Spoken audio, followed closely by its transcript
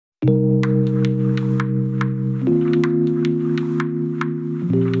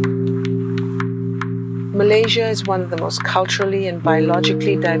Malaysia is one of the most culturally and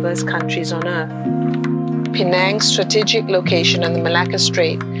biologically diverse countries on earth. Penang's strategic location on the Malacca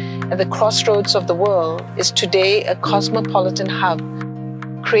Strait, at the crossroads of the world, is today a cosmopolitan hub.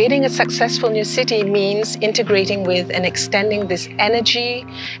 Creating a successful new city means integrating with and extending this energy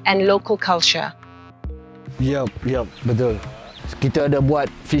and local culture. Yup, betul. Kita ada buat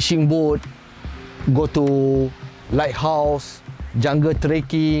fishing boat, go to lighthouse, jungle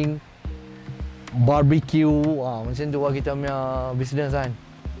trekking, barbecue, macam tu lah kita punya business kan.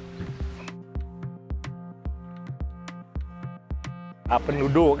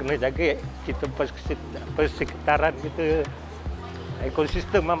 Penduduk kena jaga kita persekitaran kita,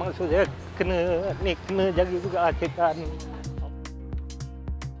 ekosistem maksudnya kena jaga juga kita.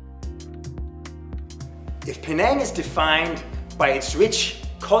 If Penang is defined by its rich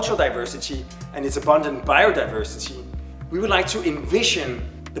cultural diversity and its abundant biodiversity, we would like to envision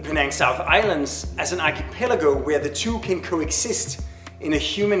the Penang South Islands as an archipelago where the two can coexist in a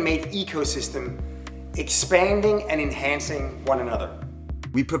human-made ecosystem, expanding and enhancing one another.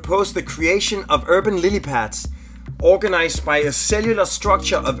 We propose the creation of urban lily pads, organized by a cellular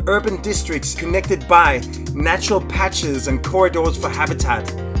structure of urban districts connected by natural patches and corridors for habitat.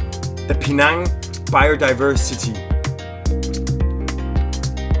 The Penang BiodiverCity.